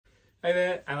Hey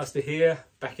there, Alistair here,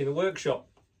 back in the workshop.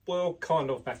 Well, kind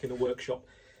of back in the workshop.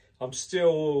 I'm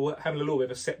still having a little bit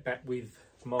of a setback with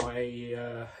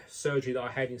my surgery that I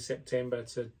had in September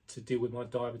to deal with my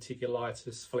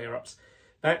diverticulitis flare-ups.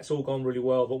 That's all gone really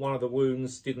well, but one of the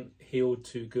wounds didn't heal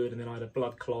too good, and then I had a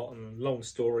blood clot, and long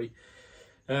story.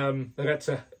 They've had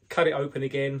to cut it open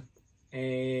again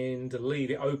and leave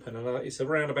it open, and it's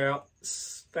around about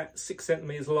 6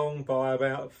 centimetres long by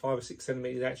about 5 or 6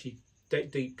 centimetres actually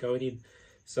deep going in,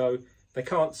 so they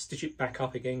can't stitch it back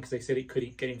up again because they said it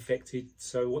could get infected.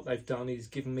 So what they've done is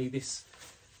given me this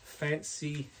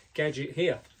fancy gadget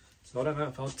here. So I don't know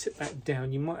if I'll tip that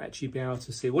down, you might actually be able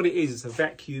to see what it is. It's a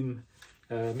vacuum.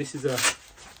 This is a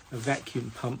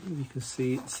vacuum pump. You can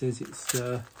see it says it's see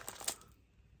the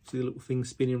little thing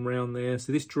spinning around there.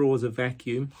 So this draws a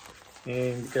vacuum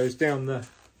and it goes down the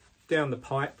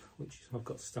pipe, which I've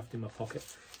got stuffed in my pocket,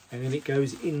 and then it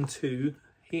goes into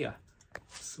here.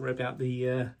 Sorry about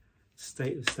the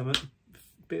state of the stomach.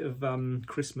 Bit of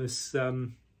Christmas,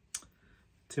 too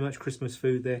much Christmas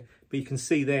food there. But you can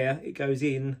see there, it goes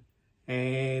in,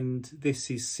 and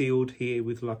this is sealed here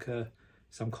with like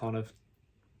some kind of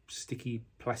sticky,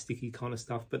 plasticky kind of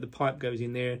stuff. But the pipe goes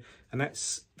in there, and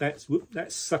that's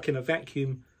sucking a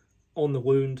vacuum on the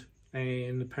wound,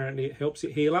 and apparently it helps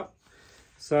it heal up.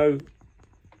 So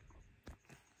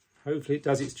hopefully it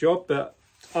does its job. But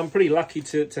I'm pretty lucky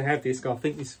to have this. I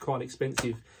think this is quite an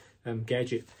expensive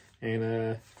gadget,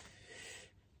 and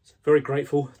very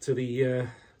grateful to the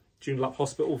Joondalup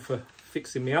Hospital for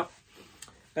fixing me up.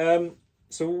 So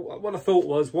what I thought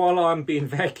was, while I'm being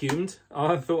vacuumed,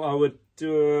 I thought I would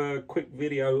do a quick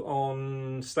video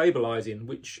on stabilising,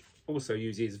 which also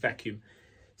uses vacuum.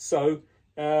 So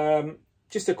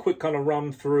just a quick kind of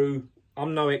run through.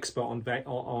 I'm no expert on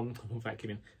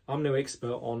vacuuming. I'm no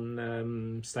expert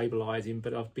on stabilising,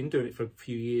 but I've been doing it for a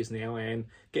few years now and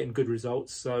getting good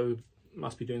results. So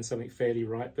must be doing something fairly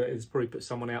right. But there's probably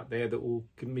someone out there that will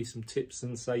give me some tips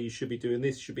and say you should be doing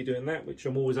this, should be doing that. Which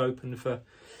I'm always open for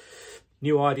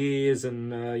new ideas,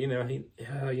 and you know,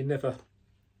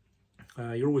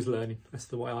 you're always learning. That's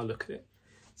the way I look at it.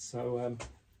 So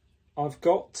I've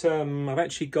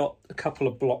actually got a couple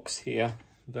of blocks here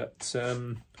that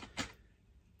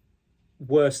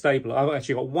were stabilised. I've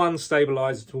actually got one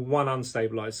stabilised to one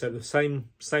unstabilised, so the same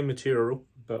material,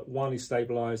 but one is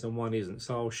stabilised and one isn't.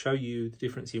 So I'll show you the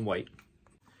difference in weight.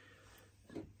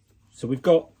 So we've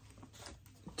got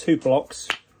two blocks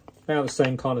about the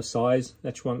same kind of size.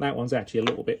 That one's actually a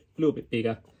little bit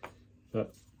bigger,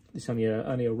 but it's only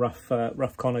a rough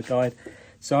kind of guide.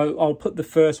 So I'll put the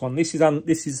first one. This is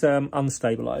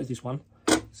unstabilised. This one.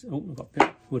 So,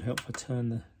 would help if I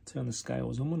turn the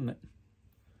scales on, wouldn't it?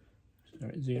 They're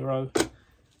at 0.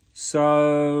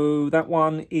 So that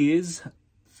one is,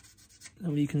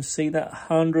 you can see that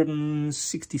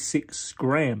 166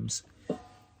 grams.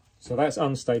 So that's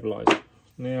unstabilised.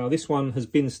 Now this one has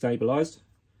been stabilised,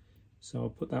 so I'll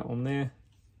put that on there.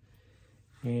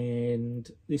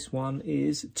 And this one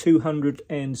is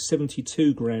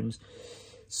 272 grams.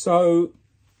 So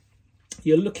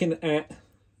you're looking at,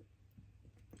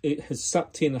 it has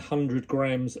sucked in 100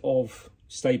 grams of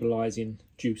stabilising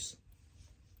juice.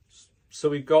 So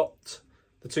we've got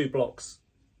the two blocks.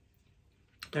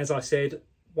 As I said,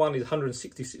 one is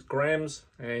 166 grams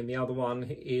and the other one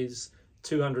is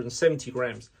 270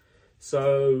 grams.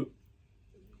 So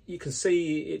you can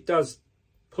see it does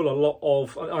pull a lot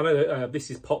of, I know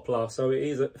this is poplar, so it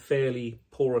is a fairly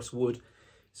porous wood.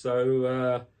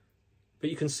 So, but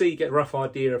you can see, get a rough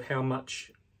idea of how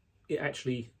much it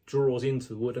actually draws into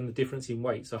the wood and the difference in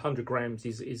weight. So 100 grams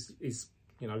is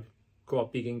you know, quite a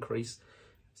big increase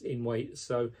in weight.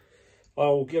 So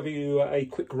I'll give you a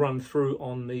quick run through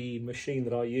on the machine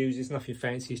that I use. It's nothing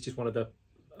fancy, it's just one of the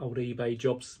old eBay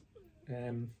jobs.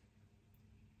 I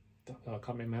can't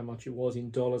remember how much it was in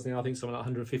dollars now. I think something like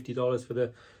 $150 for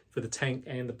the tank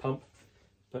and the pump,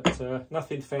 but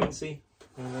nothing fancy.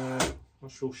 I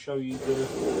shall show you the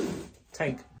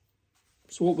tank.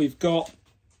 So what we've got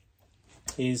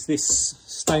is this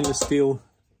stainless steel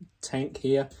tank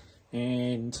here,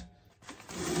 and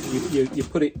you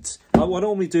put it, what I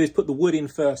normally do is put the wood in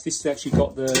first. This has actually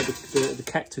got the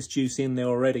cactus juice in there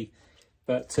already,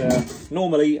 but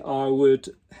normally I would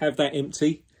have that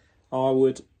empty. I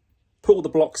would put all the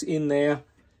blocks in there,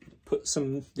 put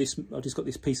I've just got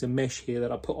this piece of mesh here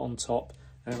that I put on top,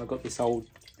 and I've got it's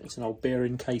an old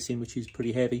bearing casing which is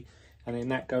pretty heavy, and then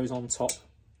that goes on top,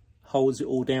 holds it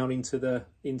all down into the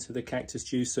cactus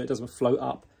juice so it doesn't float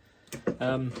up.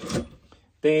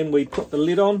 Then we put the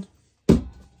lid on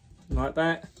like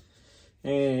that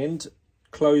and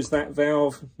close that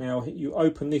valve. Now you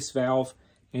open this valve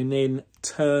and then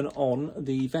turn on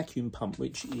the vacuum pump,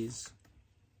 which is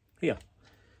here.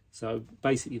 So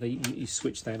basically you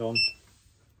switch that on.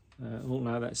 Oh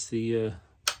no, that's the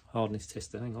hardness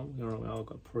tester. Hang on, I've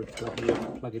got to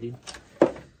plug it in.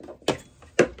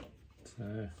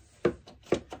 So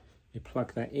you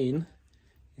plug that in,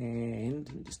 and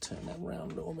let me just turn that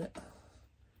around a little bit.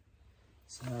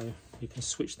 So you can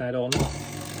switch that on,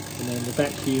 and then the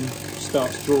vacuum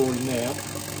starts drawing now.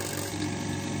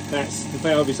 The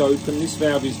valve is open, this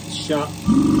valve is shut,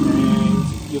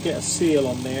 and you'll get a seal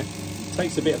on there. It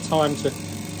takes a bit of time to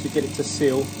get it to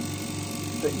seal,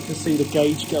 but you can see the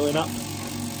gauge going up.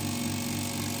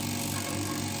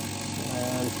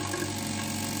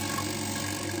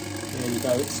 There we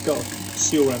go, it's got a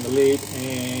seal around the lid,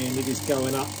 and it is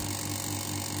going up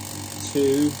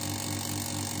to,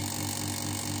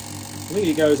 I think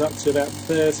it goes up to about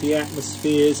 30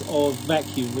 atmospheres of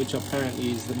vacuum, which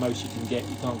apparently is the most you can get.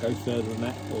 You can't go further than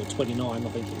that, or 29 I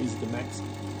think it is the max.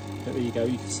 But there you go,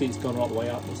 you can see it's gone right the way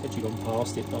up. It's actually gone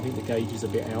past it, but I think the gauge is a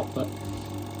bit out. But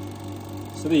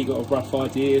so there you got a rough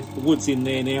idea. The wood's in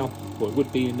there now, or it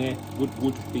would be in there,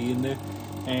 would be in there,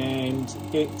 and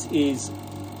it is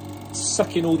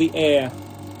sucking all the air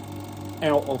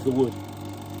out of the wood.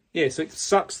 Yeah, so it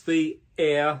sucks the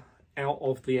air out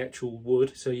of the actual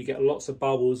wood, so you get lots of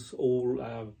bubbles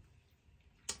all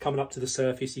coming up to the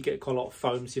surface. You get quite a lot of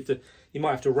foam, so you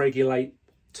might have to regulate,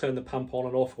 turn the pump on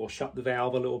and off, or shut the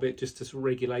valve a little bit just to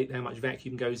regulate how much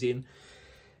vacuum goes in.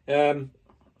 So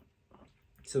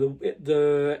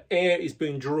the air is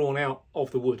being drawn out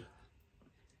of the wood,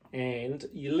 and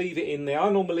you leave it in there.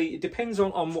 It depends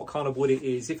on what kind of wood it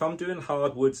is. If I'm doing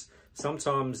hardwoods,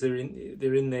 sometimes they're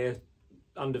in there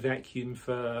under vacuum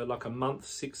for like a month,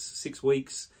 six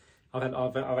weeks.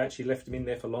 I've actually left them in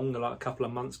there for longer, like a couple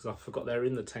of months, because I forgot they're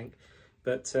in the tank.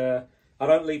 But I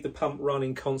don't leave the pump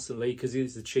running constantly, because it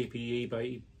is the cheapy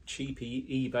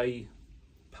eBay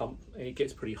pump, and it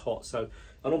gets pretty hot. So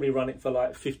I normally run it for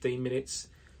like 15 minutes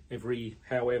every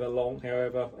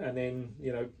however, and then,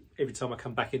 you know, every time I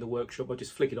come back in the workshop, I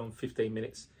just flick it on 15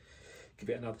 minutes, give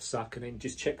it another suck, and then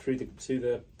just check through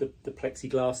the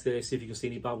plexiglass there, see if you can see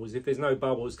any bubbles. If there's no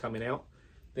bubbles coming out,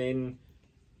 then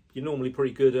you're normally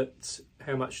pretty good at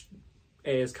how much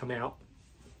air's come out.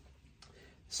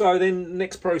 So then the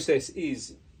next process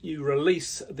is you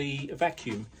release the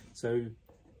vacuum. So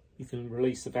you can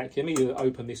release the vacuum, either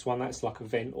open this one, that's like a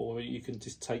vent, or you can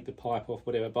just take the pipe off,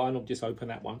 whatever, but I'll just open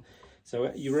that one.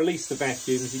 So you release the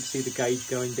vacuum, as you can see the gauge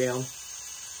going down.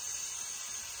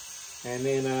 And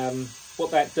then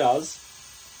what that does,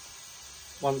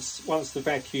 once the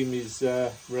vacuum is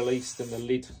released and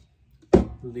the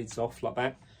lid's off like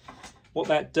that, what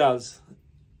that does,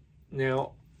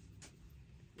 now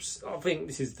I think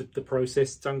this is the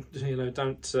process. Don't I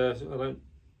don't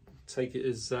take it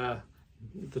as the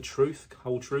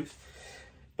whole truth,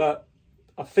 but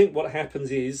I think what happens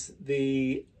is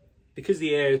because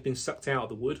the air has been sucked out of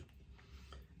the wood,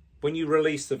 when you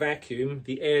release the vacuum,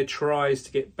 the air tries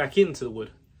to get back into the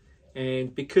wood,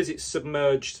 and because it's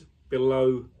submerged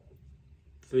below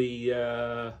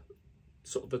the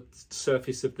sort of the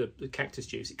surface of the cactus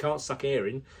juice, it can't suck air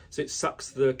in, so it sucks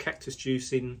the cactus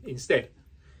juice in instead.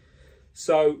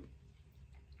 So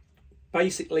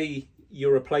basically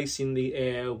you're replacing the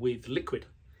air with liquid,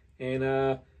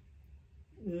 and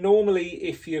normally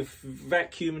if you've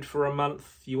vacuumed for a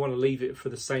month, you want to leave it for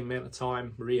the same amount of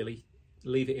time, really.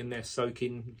 Leave it in there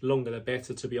soaking, longer the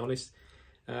better, to be honest.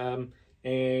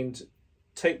 And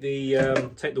take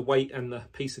the weight and the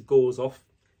piece of gauze off.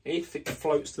 If it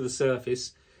floats to the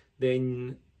surface,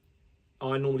 then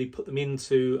I normally put them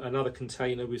into another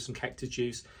container with some cactus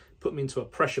juice, put them into a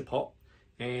pressure pot,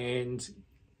 and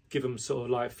give them sort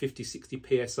of like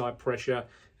 50-60 psi pressure,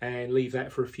 and leave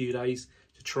that for a few days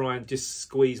to try and just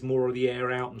squeeze more of the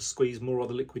air out and squeeze more of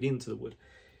the liquid into the wood.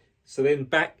 So then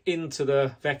back into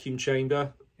the vacuum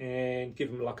chamber and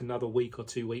give them like another week or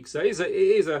 2 weeks. So it's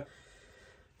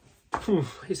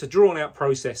a drawn out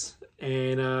process,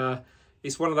 and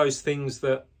it's one of those things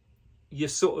that you're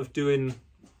sort of doing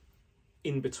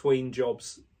in between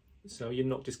jobs. So you're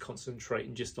not just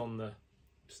concentrating just on the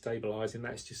stabilizing,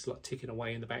 that's just like ticking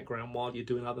away in the background while you're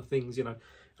doing other things, you know.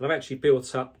 And I've actually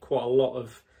built up quite a lot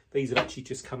of these. Have actually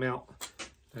just come out.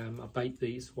 I baked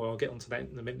these. Well, I'll get onto that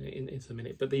in a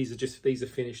minute. But these are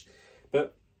finished.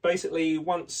 But basically,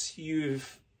 once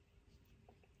you've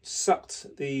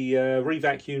sucked the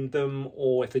re-vacuumed them,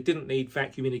 or if they didn't need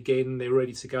vacuuming again, they're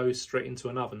ready to go straight into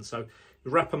an oven. So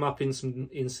you wrap them up in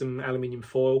some aluminium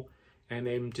foil, and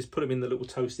then just put them in the little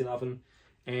toasting oven,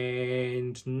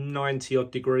 and 90 odd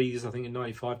degrees, I think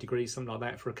 95 degrees, something like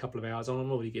that, for a couple of hours.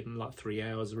 I'm already giving like 3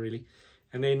 hours really.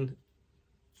 and then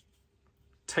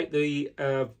take the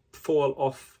foil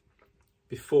off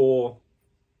before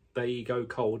they go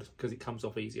cold, because it comes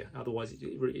off easier. Otherwise it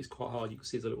really is quite hard. You can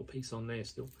see there's a little piece on there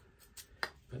still,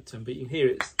 but you can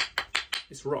hear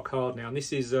it's rock hard now. And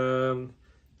this is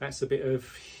that's a bit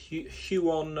of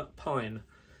Huon pine.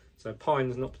 So pine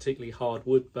is not particularly hard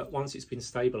wood, but once it's been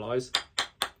stabilised,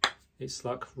 it's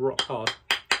like rock hard,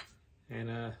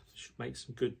 and should make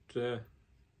some good.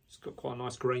 It's got quite a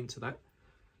nice grain to that.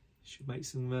 Should make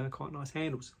some quite nice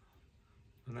handles.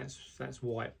 And that's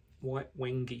white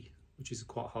Wengi, which is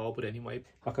quite hard wood anyway.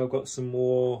 Like, I've got some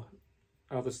more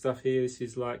other stuff here. This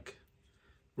is like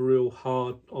real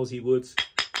hard Aussie woods.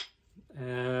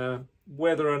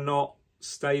 Whether or not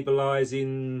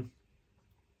stabilising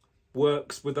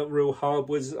works with the real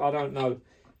hardwoods, I don't know.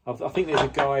 I think there's a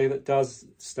guy that does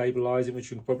stabilising,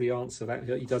 which you can probably answer that.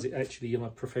 He does it actually on a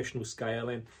professional scale,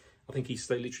 and I think he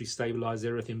literally stabilises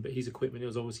everything, but his equipment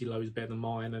is obviously loads better than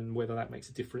mine, and whether that makes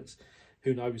a difference,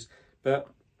 who knows. But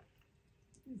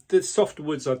the softer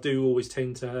woods I do always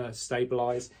tend to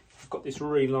stabilise. I've got this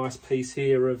really nice piece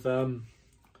here of,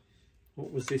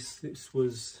 what was this? This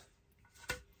was,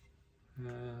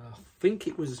 I think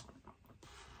it was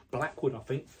blackwood, I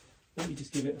think. Let me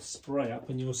just give it a spray up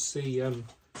and you'll see the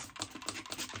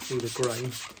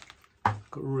grain.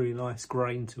 Got a really nice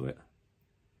grain to it.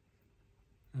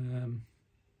 And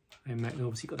that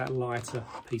obviously got that lighter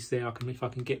piece there. If I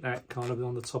can get that kind of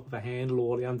on the top of a handle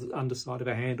or the underside of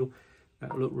a handle,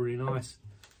 that'll look really nice.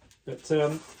 But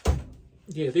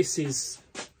yeah, this is,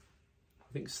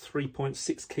 I think it's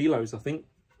 3.6 kilos, I think.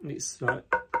 And it's like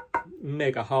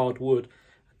mega hard wood.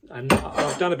 And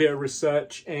I've done a bit of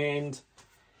research, and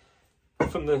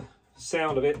from the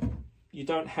sound of it, you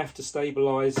don't have to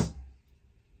stabilise.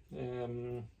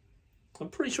 I'm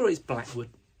pretty sure it's blackwood.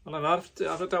 I don't know, I'll have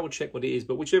to double check what it is,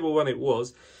 but whichever one it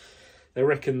was, they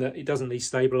reckon that it doesn't need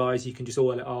stabilise. You can just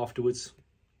oil it afterwards,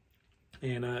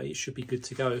 and it should be good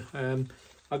to go.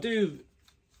 I do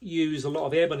use a lot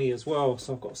of ebony as well,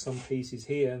 so I've got some pieces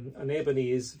here, and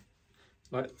ebony is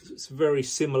like, it's very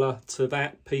similar to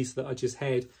that piece that I just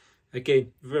had.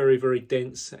 Again, very, very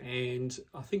dense, and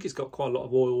I think it's got quite a lot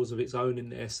of oils of its own in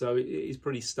there, so it is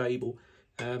pretty stable.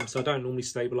 So I don't normally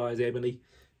stabilise ebony,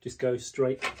 just go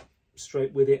straight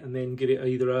with it, and then give it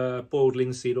either a boiled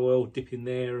linseed oil, dip in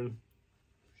there, and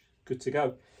good to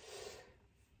go.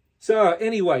 So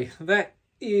anyway, that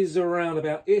is around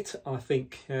about it, I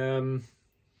think. I'm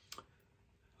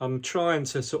trying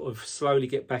to sort of slowly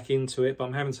get back into it, but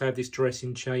I'm having to have this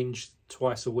dressing changed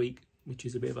twice a week, which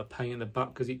is a bit of a pain in the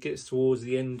butt, because it gets towards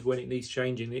the end when it needs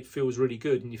changing. It feels really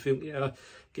good, and you feel, yeah,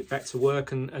 get back to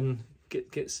work and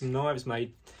get some knives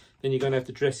made. Then you're going to have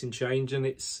the dressing change,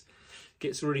 and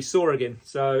gets really sore again.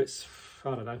 So it's,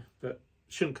 I don't know, but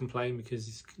shouldn't complain, because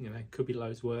it's, you know, it could be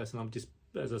loads worse. And I'm just,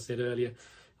 as I said earlier,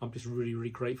 I'm just really,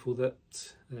 really grateful that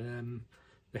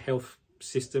the health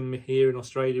system here in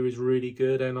Australia is really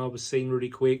good, and I was seen really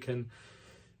quick, and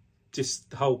just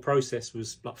the whole process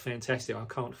was like fantastic. I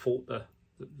can't fault the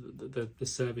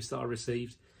service that I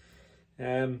received.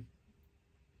 So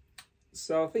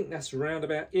I think that's around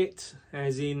about it,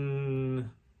 as in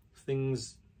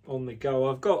things on the go.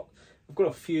 I've got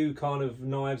a few kind of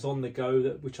knives on the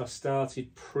go which I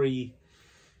started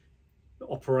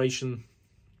pre-operation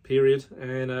period,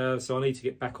 and so I need to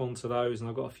get back onto those, and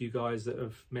I've got a few guys that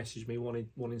have messaged me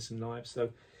wanting some knives, so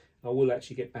I will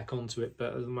actually get back onto it.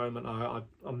 But at the moment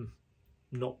I'm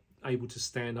not able to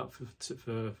stand up for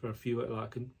a few. Like, I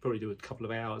can probably do a couple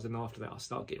of hours, and after that I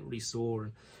start getting really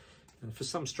sore, and for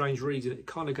some strange reason it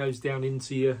kind of goes down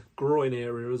into your groin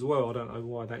area as well. I don't know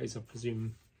why that is. I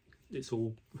presume it's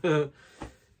all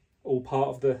all part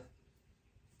of the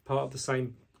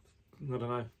same, I don't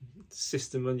know,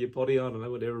 system on your body. I don't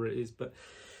know, whatever it is. But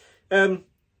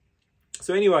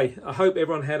so anyway, I hope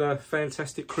everyone had a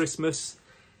fantastic Christmas.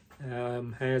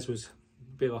 Ours was a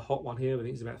bit of a hot one here. I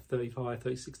think it's about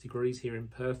 36 degrees here in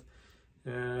Perth.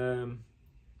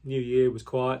 New Year was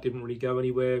quiet, didn't really go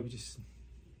anywhere. We just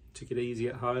took it easy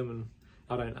at home, and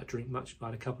I don't drink much, but I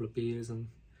had a couple of beers and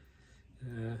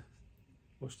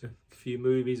watched a few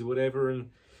movies or whatever,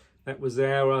 and that was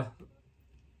our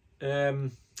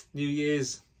New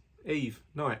Year's Eve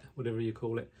night, whatever you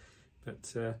call it.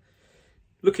 But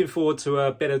looking forward to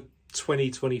a better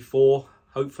 2024,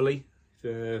 hopefully.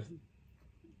 A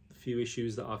few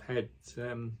issues that I've had,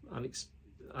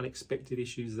 unexpected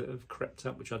issues that have crept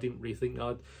up, which I didn't really think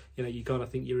I'd, you know, you kind of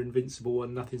think you're invincible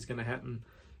and nothing's going to happen,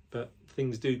 but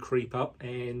things do creep up.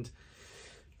 And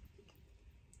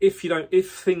if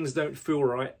things don't feel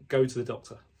right, go to the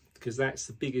doctor, because that's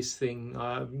the biggest thing.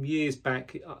 Years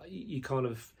back, you kind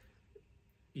of,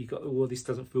 you got, well, this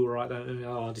doesn't feel right,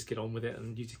 I'll just get on with it,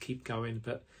 and you just keep going.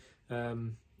 But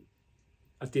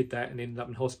I did that and ended up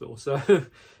in hospital. So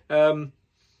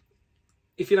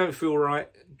if you don't feel right,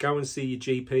 go and see your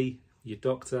GP, your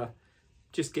doctor.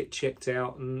 Just get checked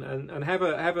out and have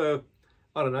a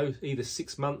I don't know, either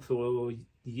 6 month or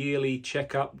yearly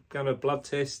checkup, kind of blood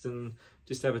test, and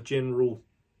just have a general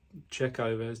check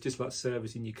over. It's just like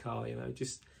servicing your car, you know.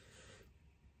 Just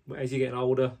as you're getting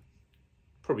older,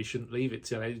 probably shouldn't leave it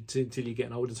till you're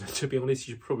getting older. To be honest,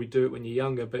 you should probably do it when you're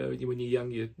younger. But when you're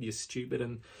young, you're stupid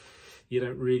and you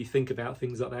don't really think about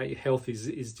things like that. Your health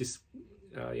is just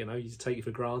you know, you just take it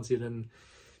for granted, and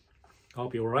I'll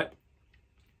be all right.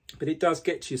 But it does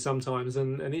get you sometimes,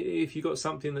 and if you've got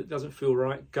something that doesn't feel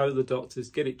right, go to the doctors,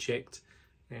 get it checked,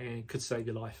 and it could save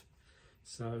your life.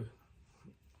 So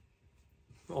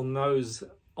on those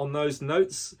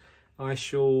notes, I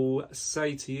shall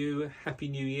say to you, Happy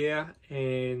New Year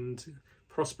and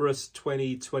prosperous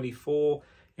 2024,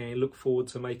 and look forward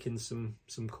to making some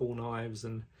cool knives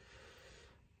and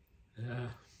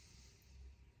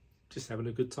just having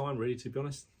a good time, really, to be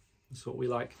honest. That's what we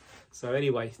like. So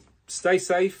anyway, stay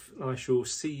safe. I shall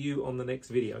see you on the next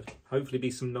video. Hopefully be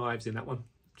some knives in that one.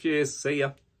 Cheers. See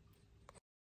ya.